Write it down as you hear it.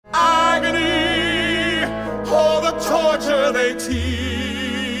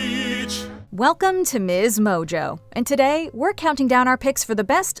they teach. Welcome to MsMojo, and today we're counting down our picks for the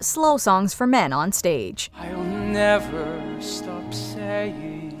best slow songs for men on stage. I'll never stop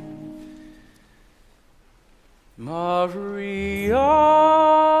saying Maria.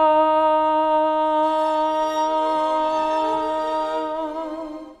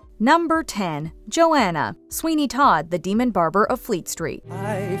 Number 10, Joanna, Sweeney Todd, the Demon Barber of Fleet Street.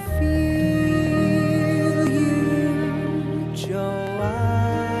 I feel you, Joanna.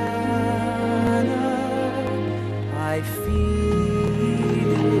 I feel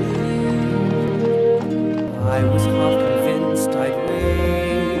you. I was half convinced I'd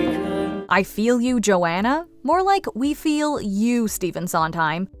wake. I Feel You, Joanna? More like We Feel You, Stephen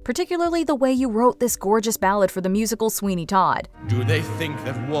Sondheim, particularly the way you wrote this gorgeous ballad for the musical Sweeney Todd. Do they think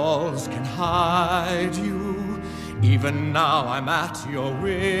that walls can hide you? Even now I'm at your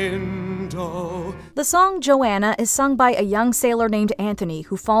window. The song Joanna is sung by a young sailor named Anthony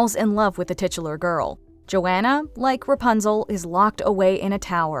who falls in love with the titular girl. Joanna, like Rapunzel, is locked away in a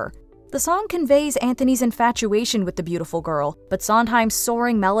tower. The song conveys Anthony's infatuation with the beautiful girl, but Sondheim's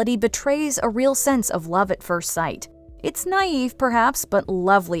soaring melody betrays a real sense of love at first sight. It's naive, perhaps, but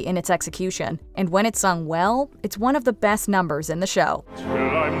lovely in its execution, and when it's sung well, it's one of the best numbers in the show. Till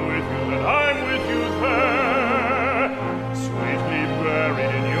I'm with you, then I'm with you there, sweetly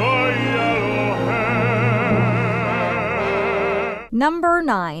buried in your yellow hair. Number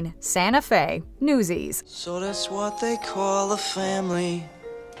 9, Santa Fe, Newsies. So that's what they call a family.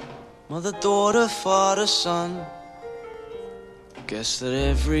 Mother, daughter, father, son. Guess that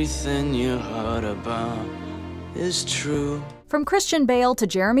everything you heard about is true. From Christian Bale to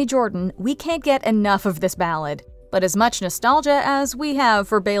Jeremy Jordan, we can't get enough of this ballad. But as much nostalgia as we have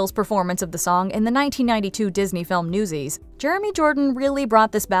for Bale's performance of the song in the 1992 Disney film Newsies, Jeremy Jordan really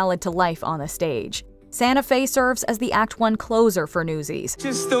brought this ballad to life on the stage. Santa Fe serves as the Act 1 closer for Newsies.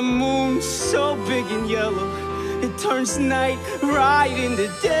 Just the moon so big and yellow, it turns night right into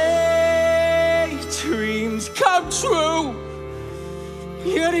day. Dreams come true,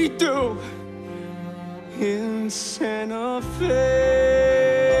 yeah they do, in Santa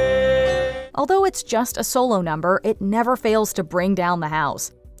Fe. Although it's just a solo number, it never fails to bring down the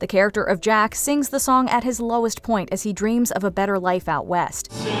house. The character of Jack sings the song at his lowest point as he dreams of a better life out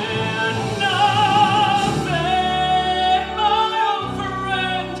west.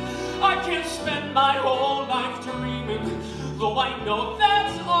 My whole life dreaming, though I know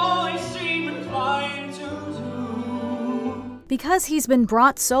that's all I seem inclined to do. Because he's been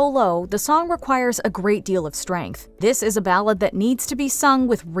brought so low, the song requires a great deal of strength. This is a ballad that needs to be sung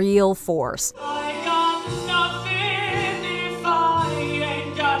with real force. I got nothing if I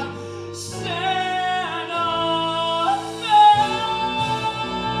ain't got Santa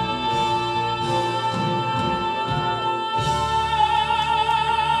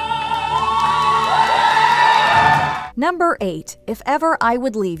Number 8, If Ever I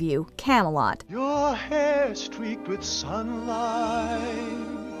Would Leave You, Camelot. Your hair streaked with sunlight,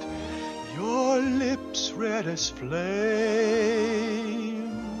 your lips red as flame,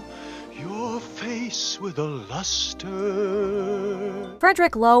 your face with a luster.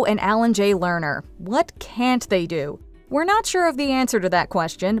 Frederick Lowe and Alan J. Lerner. What can't they do? We're not sure of the answer to that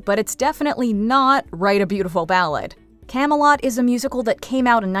question, but it's definitely not Write a Beautiful Ballad. Camelot is a musical that came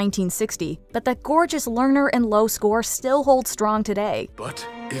out in 1960, but that gorgeous Lerner and Lowe score still holds strong today. But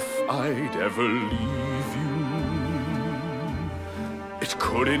if I'd ever leave you, it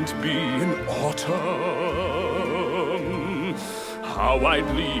couldn't be in autumn. How I'd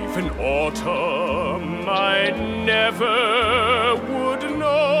leave in autumn, I never would know.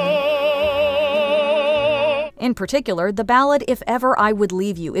 In particular, the ballad If Ever I Would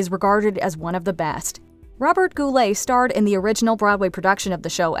Leave You is regarded as one of the best. Robert Goulet starred in the original Broadway production of the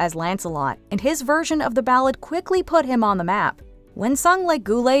show as Lancelot, and his version of the ballad quickly put him on the map. When sung like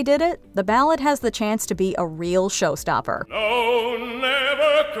Goulet did it, the ballad has the chance to be a real showstopper. No,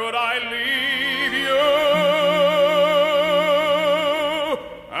 never could I leave you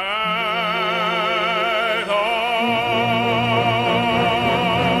at all.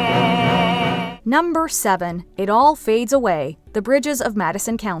 Number 7, It All Fades Away, The Bridges of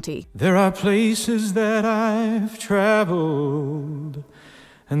Madison County. There are places that I've traveled,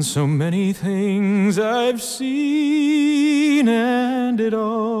 and so many things I've seen, and it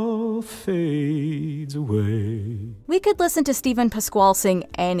all fades away. We could listen to Stephen Pasquale sing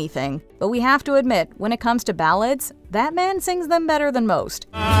anything, but we have to admit, when it comes to ballads, that man sings them better than most.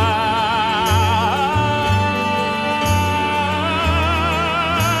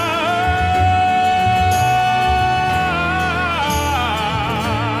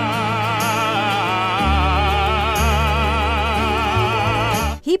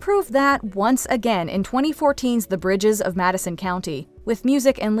 proved that once again in 2014's The Bridges of Madison County, with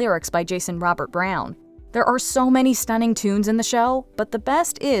music and lyrics by Jason Robert Brown. There are so many stunning tunes in the show, but the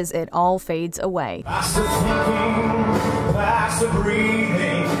best is It All Fades Away. Past the thinking, past the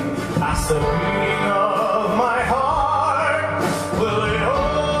breathing, past the beating of my heart, will it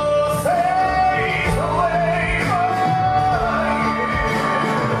all fade away?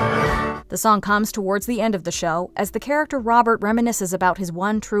 The song comes towards the end of the show as the character Robert reminisces about his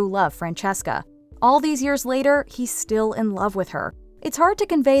one true love, Francesca. All these years later, he's still in love with her. It's hard to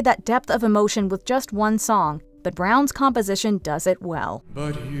convey that depth of emotion with just one song, but Brown's composition does it well.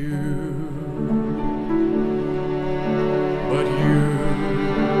 But you.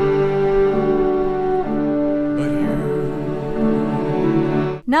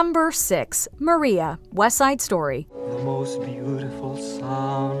 Number 6. Maria, West Side Story. The most beautiful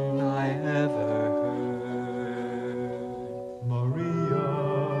song I ever heard.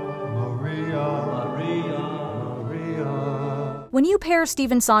 When you pair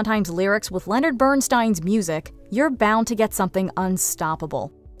Stephen Sondheim's lyrics with Leonard Bernstein's music, you're bound to get something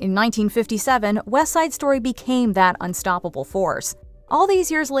unstoppable. In 1957, West Side Story became that unstoppable force. All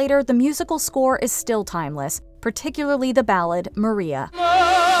these years later, the musical score is still timeless, particularly the ballad Maria.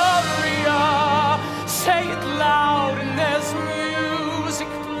 Maria, say it loud and there's music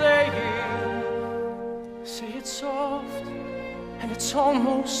playing. Say it soft and it's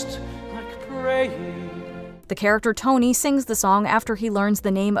almost like praying. The character Tony sings the song after he learns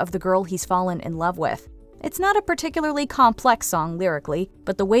the name of the girl he's fallen in love with. It's not a particularly complex song lyrically,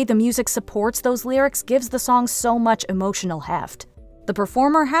 but the way the music supports those lyrics gives the song so much emotional heft. The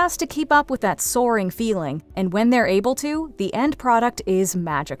performer has to keep up with that soaring feeling, and when they're able to, the end product is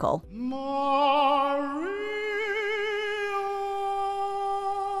magical.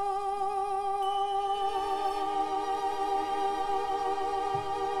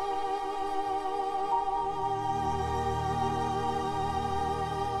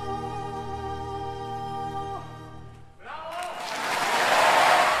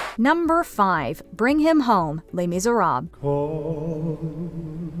 Number 5. Bring Him Home, Les Miserables.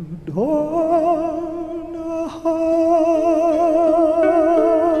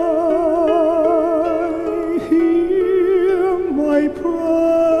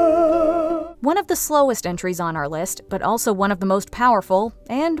 One of the slowest entries on our list, but also one of the most powerful,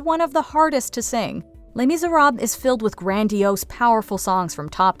 and one of the hardest to sing. Les Miserables is filled with grandiose, powerful songs from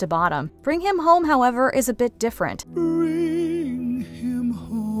top to bottom. Bring Him Home, however, is a bit different. Bring him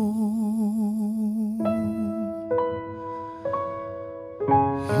home.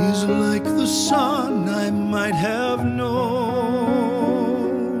 He's like the son I might have known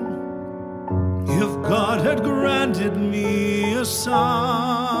if God had granted me a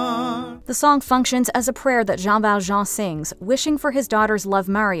son. The song functions as a prayer that Jean Valjean sings, wishing for his daughter's love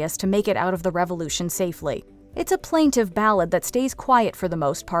Marius to make it out of the revolution safely. It's a plaintive ballad that stays quiet for the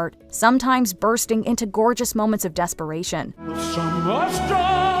most part, sometimes bursting into gorgeous moments of desperation. Some must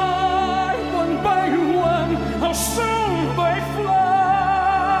die one by one, how soon they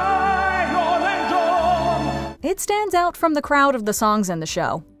fly on and on. It stands out from the crowd of the songs in the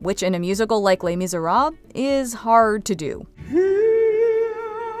show, which in a musical like Les Miserables is hard to do.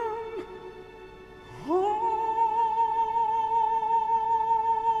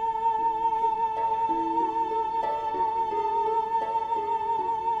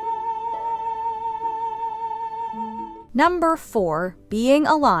 Number 4. Being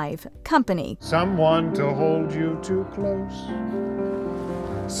Alive, Company. Someone to hold you too close,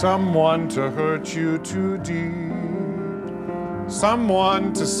 someone to hurt you too deep,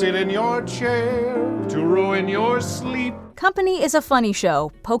 someone to sit in your chair, to ruin your sleep. Company is a funny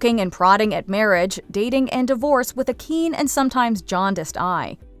show, poking and prodding at marriage, dating, and divorce with a keen and sometimes jaundiced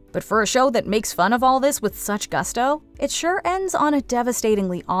eye. But for a show that makes fun of all this with such gusto, it sure ends on a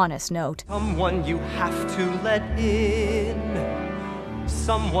devastatingly honest note. Someone you have to let in,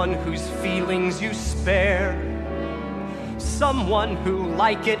 someone whose feelings you spare, someone who,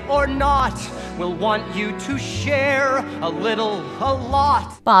 like it or not, will want you to share a little, a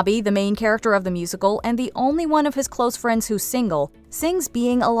lot. Bobby, the main character of the musical and the only one of his close friends who's single, sings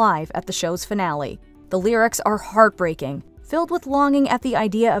Being Alive at the show's finale. The lyrics are heartbreaking, filled with longing at the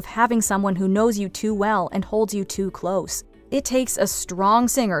idea of having someone who knows you too well and holds you too close. It takes a strong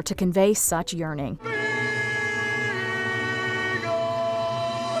singer to convey such yearning.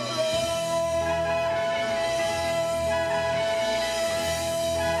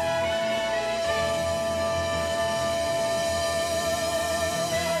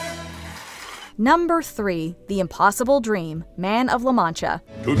 Number 3. The Impossible Dream, Man of La Mancha.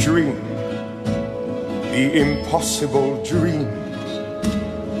 To dream the impossible dream,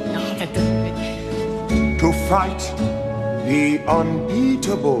 fight the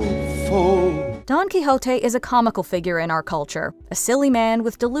unbeatable foe. Don Quixote is a comical figure in our culture, a silly man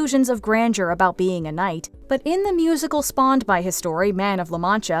with delusions of grandeur about being a knight. But in the musical spawned by his story, Man of La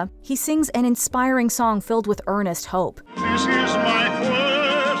Mancha, he sings an inspiring song filled with earnest hope. This is my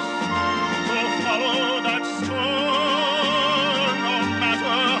quest, to follow that star, no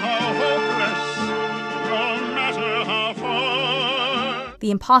matter how hopeless, no matter how far.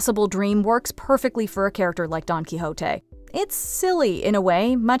 The impossible dream works perfectly for a character like Don Quixote. It's silly in a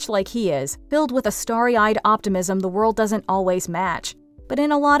way, much like he is, filled with a starry-eyed optimism the world doesn't always match. But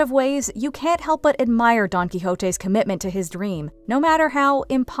in a lot of ways, you can't help but admire Don Quixote's commitment to his dream, no matter how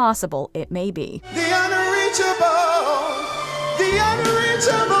impossible it may be. The unreachable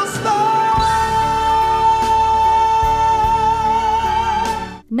star.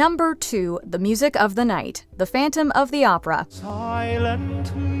 Number 2. The Music of the Night, The Phantom of the Opera.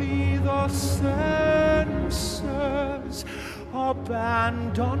 Silently the senses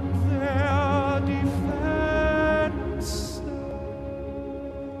abandon their defense.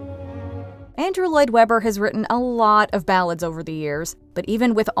 Andrew Lloyd Webber has written a lot of ballads over the years, but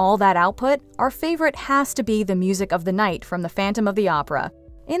even with all that output, our favorite has to be The Music of the Night from The Phantom of the Opera.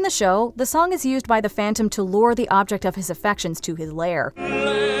 In the show, the song is used by the Phantom to lure the object of his affections to his lair.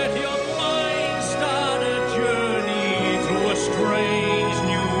 Let your mind start a journey to a strange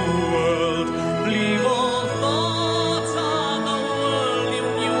new world. Leave all thoughts of the world you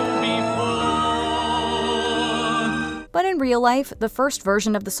knew before. But in real life, the first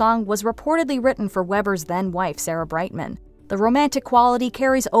version of the song was reportedly written for Webber's then-wife, Sarah Brightman. The romantic quality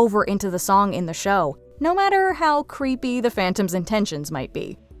carries over into the song in the show, no matter how creepy the Phantom's intentions might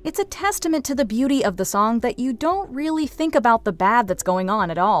be. It's a testament to the beauty of the song that you don't really think about the bad that's going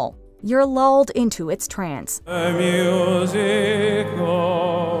on at all. You're lulled into its trance. The music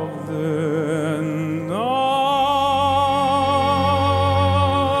of the night.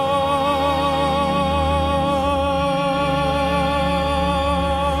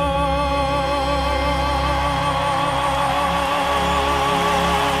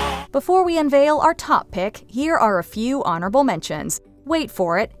 Before we unveil our top pick, here are a few honorable mentions. Wait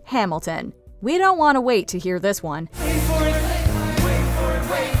for it, Hamilton. We don't want to wait to hear this one. Wait for it, wait for it,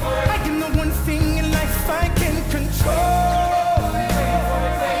 wait for it. I can know one thing in life I can control.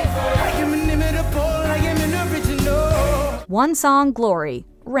 I am inimitable, I am an original. One Song Glory,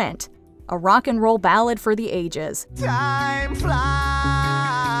 Rent, a rock and roll ballad for the ages. Time flies,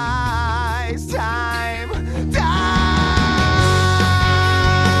 time dies.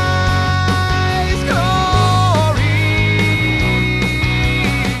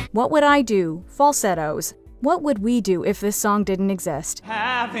 What Would I Do? Falsettos. What would we do if this song didn't exist?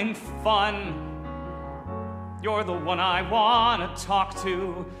 Having fun. You're the one I wanna talk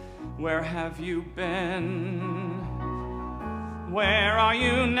to. Where have you been? Where are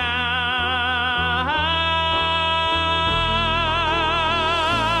you now?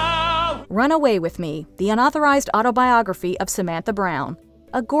 Run Away With Me, the unauthorized autobiography of Samantha Brown.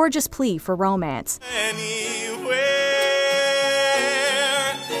 A gorgeous plea for romance. Anywhere,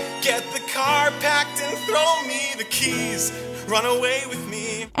 get the car packed and throw me the keys. Run away with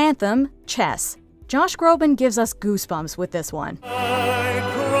me. Anthem, Chess. Josh Groban gives us goosebumps with this one. I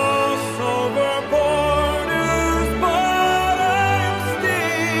cross over borders, but I'm still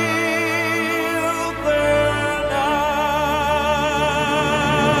there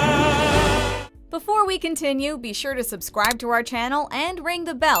now. Before we continue, be sure to subscribe to our channel and ring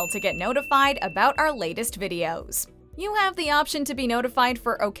the bell to get notified about our latest videos. You have the option to be notified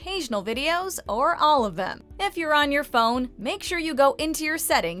for occasional videos or all of them. If you're on your phone, make sure you go into your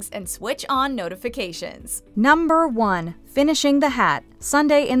settings and switch on notifications. Number 1. Finishing the Hat,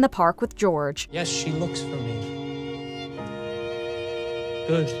 Sunday in the Park with George. Yes, she looks for me.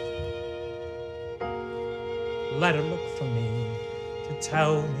 Good. Let her look for me to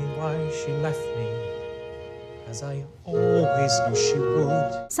tell me why she left me, as I always knew she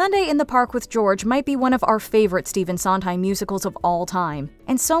would. Sunday in the Park with George might be one of our favorite Stephen Sondheim musicals of all time,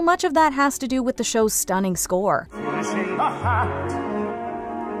 and so much of that has to do with the show's stunning score. Finishing the hat.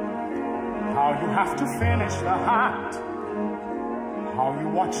 How you have to finish the hat. How you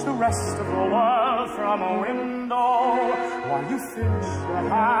watch the rest of the world from a window while you finish the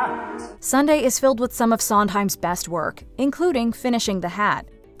hat. Sunday is filled with some of Sondheim's best work, including Finishing the Hat.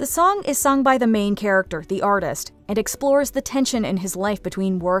 The song is sung by the main character, the artist, and explores the tension in his life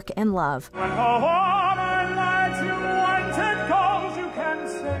between work and love. When the woman that you wanted calls, you can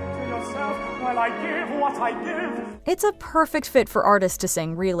say to yourself, well, I give what I give. It's a perfect fit for artists to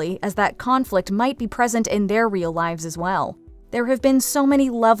sing, really, as that conflict might be present in their real lives as well. There have been so many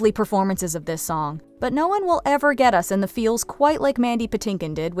lovely performances of this song, but no one will ever get us in the feels quite like Mandy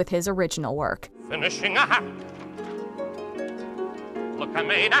Patinkin did with his original work. Finishing a hat. Look, I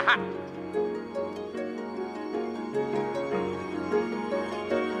made a hat.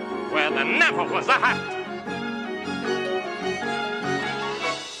 Where there never was a hat.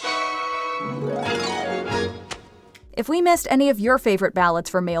 If we missed any of your favorite ballads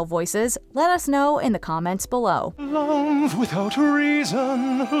for male voices, let us know in the comments below. Love without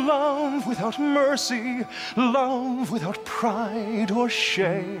reason, love without mercy, love without pride or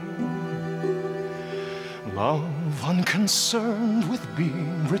shame. Love unconcerned with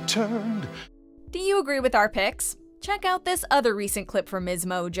being returned. Do you agree with our picks? Check out this other recent clip from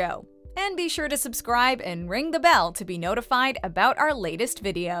MsMojo. And be sure to subscribe and ring the bell to be notified about our latest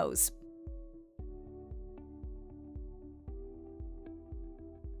videos.